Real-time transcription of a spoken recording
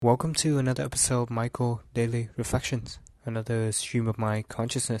Welcome to another episode of Michael Daily Reflections, another stream of my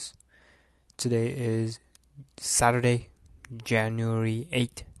consciousness. Today is Saturday, January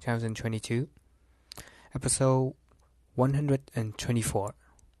 8th, 2022, episode 124.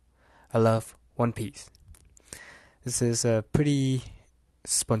 I love One Piece. This is a pretty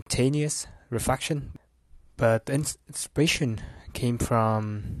spontaneous reflection, but the inspiration came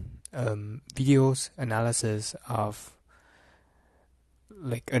from videos, analysis of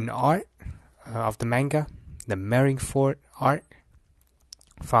like an art of the manga, the Marineford art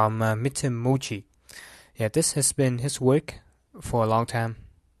from Mitten Mochi. Yeah, this has been his work for a long time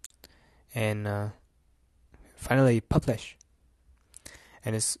and finally published.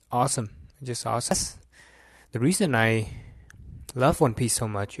 And it's awesome, just awesome. The reason I love One Piece so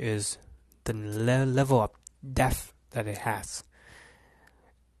much is the level of depth that it has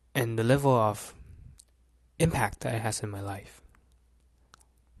and the level of impact that it has in my life.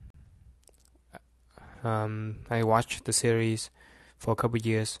 I watched the series for a couple of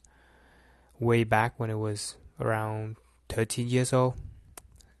years, way back when it was around 13 years old.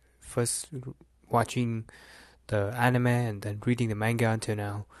 First watching the anime and then reading the manga until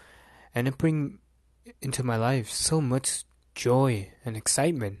now. And it brings into my life so much joy and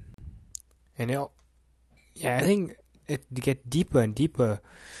excitement. And I think it gets deeper and deeper,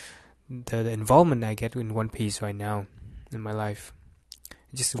 the involvement I get in One Piece right now in my life.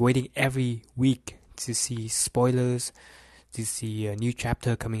 Just waiting every week to see spoilers, to see a new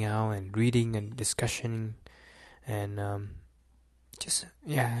chapter coming out and reading and discussion and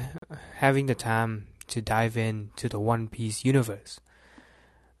having the time to dive into the One Piece universe.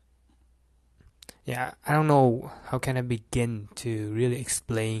 Yeah, I don't know how can I begin to really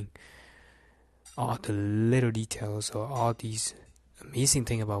explain all the little details or all these amazing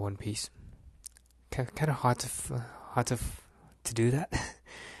things about One Piece. Kind of hard to do that.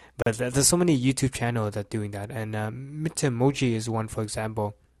 But there's so many YouTube channels that are doing that, and Mitten Mochi is one, for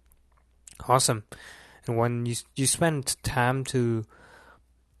example. Awesome. And when you spend time to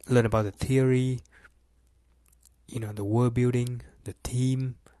learn about the theory, the world building, the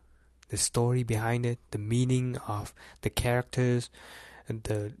theme, the story behind it, the meaning of the characters, and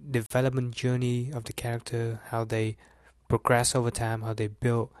the development journey of the character, how they progress over time, how they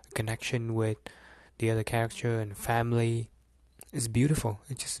build a connection with the other character and family. It's beautiful.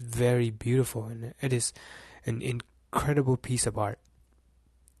 It's just very beautiful, and it is an incredible piece of art.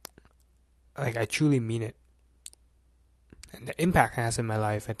 Like, I truly mean it. And the impact it has in my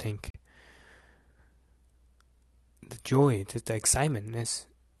life, I think. The joy, the excitement,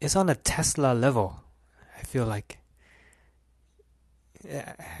 it's on a Tesla level. I feel like.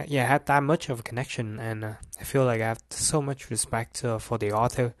 I had that much of a connection, and I feel like I have so much respect for the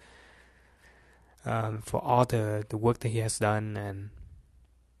author. For all the work that he has done and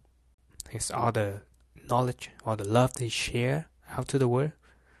all the knowledge, all the love they share out to the world.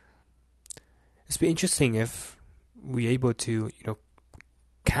 It's been interesting if we're able to,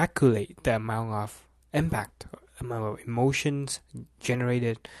 calculate the amount of impact, amount of emotions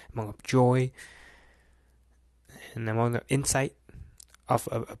generated, amount of joy, and amount of insight of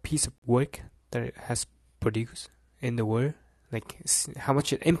a piece of work that it has produced in the world. Like how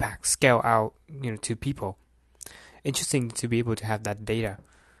much it impacts scale out, to people. Interesting to be able to have that data.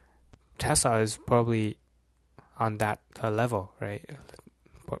 Tesla is probably on that level, right?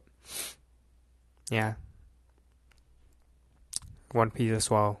 But yeah, One Piece as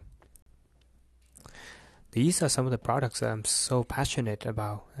well. These are some of the products that I'm so passionate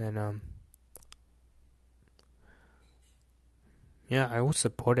about, and I will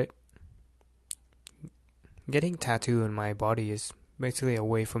support it. Getting tattoo on my body is basically a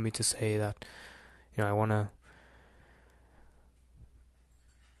way for me to say that, I want to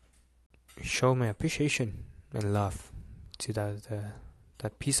show my appreciation and love to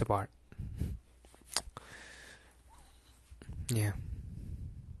that piece of art. Yeah.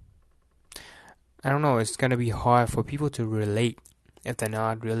 I don't know, it's going to be hard for people to relate if they're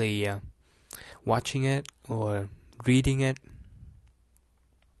not really watching it or reading it.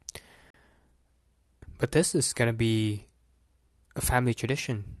 But this is going to be a family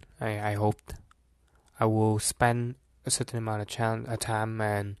tradition, I hope. I will spend a certain amount of time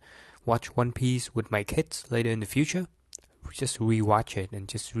and watch One Piece with my kids later in the future. Just rewatch it and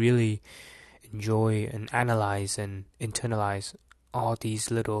just really enjoy and analyze and internalize all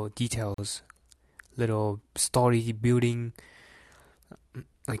these little details, little story building,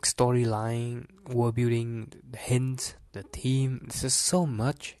 like storyline, world building, the hints, the theme. There's just so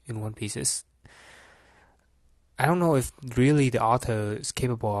much in One Piece. I don't know if really the author is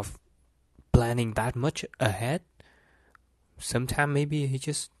capable of planning that much ahead sometime maybe it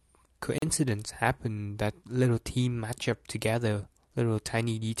just coincidence happened, that little team match up together, little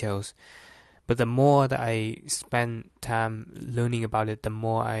tiny details. But the more that I spend time learning about it, the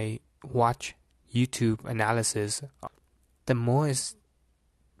more I watch YouTube analysis, the more it's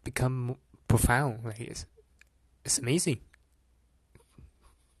become profound. Like it's amazing.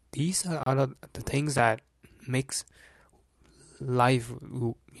 These are the things that makes life,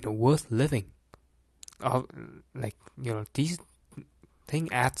 worth living. Like, these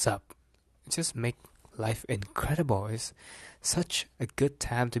thing adds up. It just make life incredible. It's such a good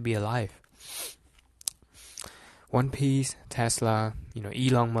time to be alive. One Piece, Tesla,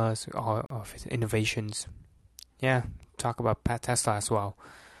 Elon Musk, all of his innovations. Yeah, talk about Tesla as well.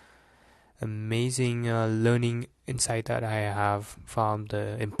 Amazing learning insight that I have from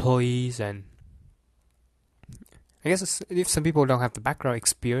the employees, and I guess if some people don't have the background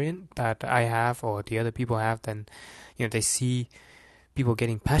experience that I have or the other people have, then they see people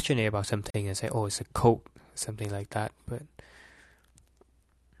getting passionate about something and say, "Oh, it's a code," something like that. But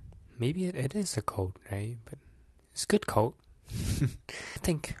maybe it is a code, right? But it's good code. I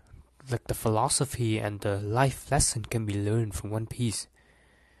think like the philosophy and the life lesson can be learned from One Piece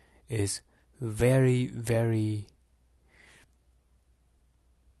is very, very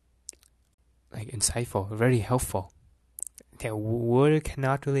like insightful, very helpful. The word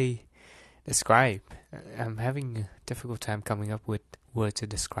cannot really describe. I'm having a difficult time coming up with words to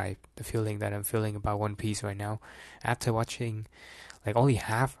describe the feeling that I'm feeling about One Piece right now. After watching like only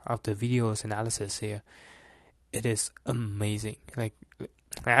half of the videos analysis here, it is amazing. Like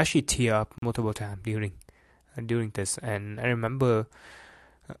I actually tear up multiple times during this, and I remember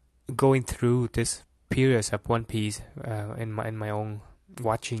going through this periods of One Piece in my own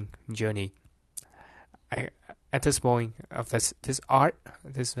watching journey. I at this point of this art,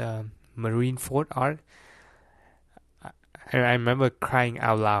 this Marineford art, I remember crying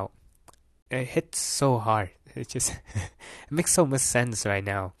out loud. It hits so hard. It just it makes so much sense right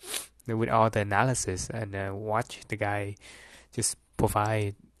now with all the analysis, and watch the guy just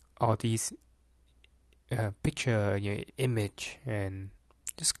provide all these picture, image, and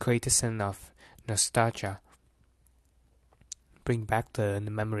just create a sense of nostalgia, bring back the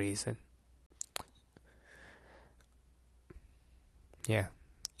memories, and yeah,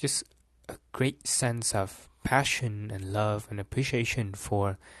 just a great sense of passion and love and appreciation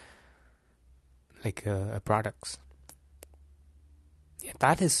for like products. Yeah,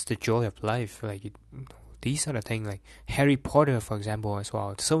 that is the joy of life. Like these are the things, like Harry Potter, for example, as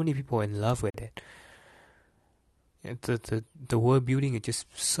well. So many people in love with it. The world building is just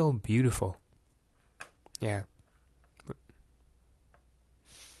so beautiful. Yeah.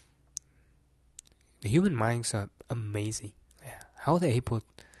 The human minds are amazing. Yeah. How are they able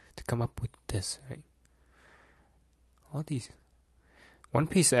to come up with this, right? All these. One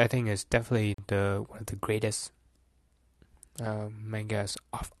Piece, I think, is definitely one of the greatest mangas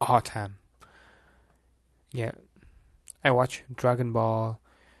of all time. Yeah. I watch Dragon Ball,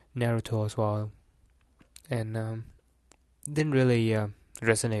 Naruto as well, and didn't really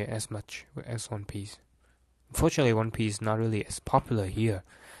resonate as much as One Piece. Unfortunately, One Piece is not really as popular here,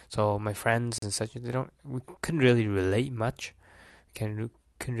 so my friends and such, we couldn't really relate much. Couldn't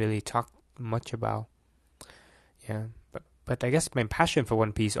really talk much about. Yeah, but I guess my passion for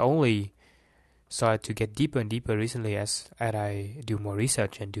One Piece only started to get deeper and deeper recently as I do more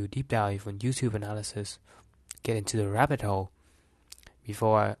research and do deep dive on YouTube analysis, get into the rabbit hole.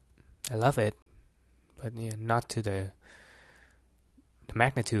 Before I love it, but yeah, not to the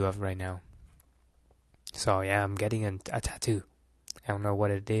magnitude of right now. So yeah, I'm getting a tattoo. I don't know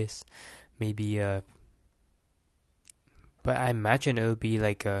what it is. Maybe but I imagine it would be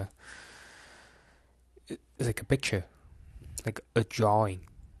like a picture, like a drawing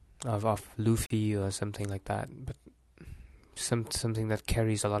of Luffy or something like that. But something that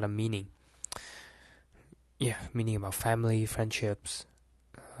carries a lot of meaning. Yeah, meaning about family, friendships,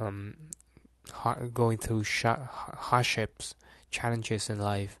 going through hardships, challenges in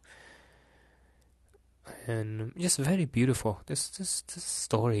life, and just very beautiful. This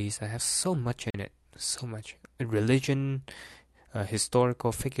stories that have so much in it, so much religion,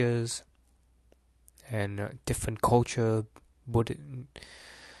 historical figures, and different culture,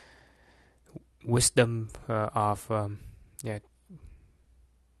 wisdom of yeah,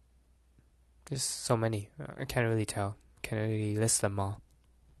 there's so many. I can't really tell, can't really list them all,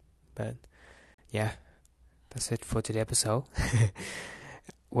 but yeah, that's it for today's episode.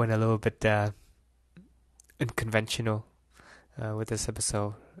 Went a little bit unconventional with this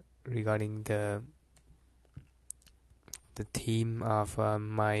episode regarding the theme of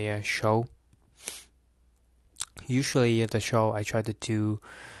my show. Usually at the show, I try to do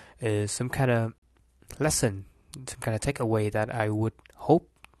some kind of lesson, some kind of takeaway that I would hope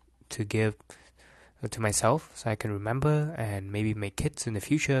to give to myself, so I can remember, and maybe my kids in the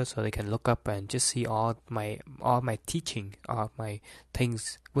future, so they can look up and just see all my teaching, all my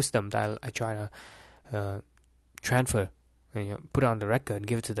things, wisdom that I try to transfer, and, put it on the record and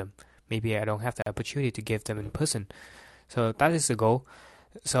give it to them. Maybe I don't have the opportunity to give them in person, so that is the goal.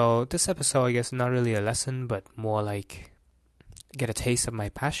 So this episode, I guess, not really a lesson, but more like get a taste of my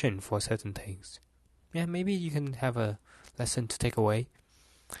passion for certain things. Yeah, maybe you can have a lesson to take away.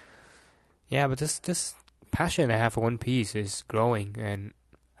 Yeah, but this passion I have for One Piece is growing, and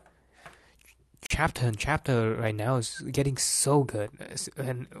chapter and chapter right now is getting so good,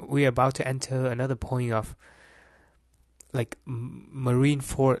 and we're about to enter another point of like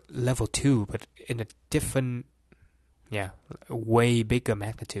Marineford level 2, but in a different, yeah, way bigger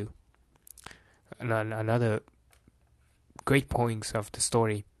magnitude. Another great points of the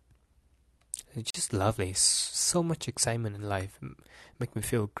story. It's just lovely. So much excitement in life. Make me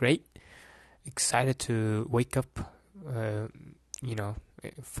feel great. Excited to wake up,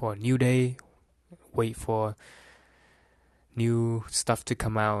 for a new day. Wait for new stuff to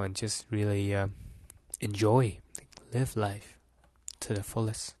come out and just really enjoy, live life to the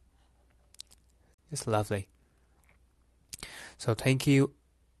fullest. It's lovely. So thank you,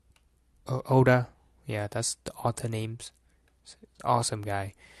 Oda. Yeah, that's the author names. Awesome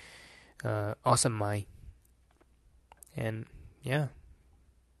guy. Awesome mind. And yeah,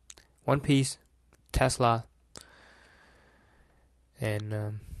 One Piece, Tesla, and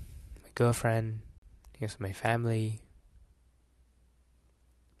my girlfriend. Here's my family.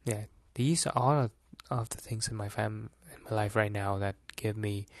 Yeah, these are all of the things in my life right now that give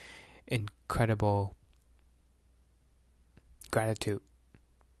me incredible gratitude.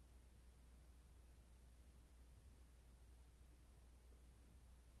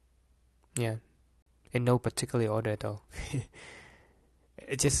 Yeah, in no particular order though.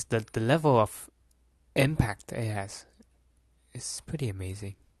 It's just the level of impact it has is pretty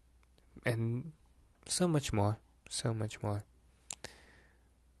amazing, and so much more, so much more.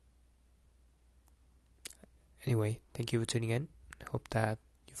 Anyway, thank you for tuning in. Hope that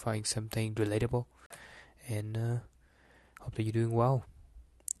you find something relatable, and hope that you're doing well.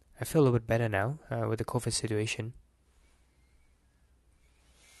 I feel a little bit better now with the COVID situation.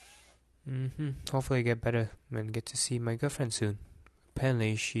 Hopefully I get better and get to see my girlfriend soon.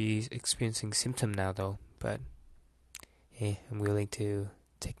 Apparently she's experiencing symptom now though, but yeah, I'm willing to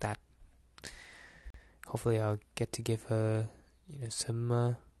take that. Hopefully I'll get to give her,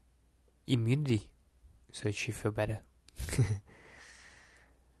 some immunity so she feel better.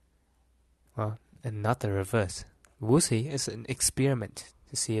 Well, and not the reverse. We'll see. It's an experiment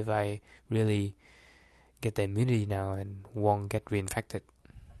to see if I really get the immunity now and won't get reinfected.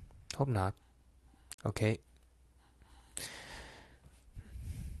 Hope not. Okay.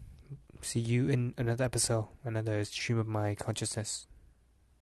 See you in another episode, another stream of my consciousness.